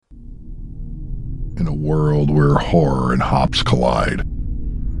In a world where horror and hops collide,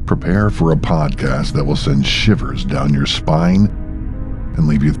 prepare for a podcast that will send shivers down your spine and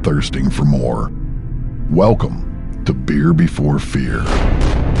leave you thirsting for more. Welcome to Beer Before Fear.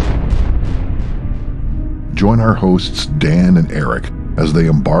 Join our hosts Dan and Eric as they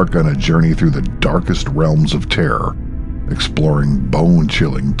embark on a journey through the darkest realms of terror, exploring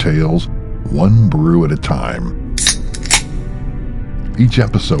bone-chilling tales one brew at a time. Each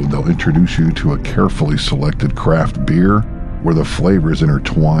episode, they'll introduce you to a carefully selected craft beer where the flavors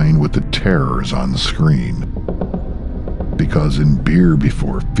intertwine with the terrors on screen. Because in Beer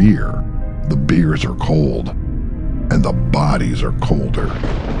Before Fear, the beers are cold and the bodies are colder.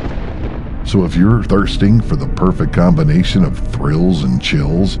 So if you're thirsting for the perfect combination of thrills and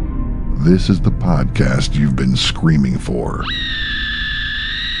chills, this is the podcast you've been screaming for.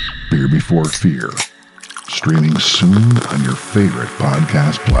 Beer Before Fear, streaming soon on your favorite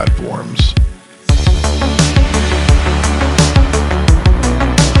podcast platforms.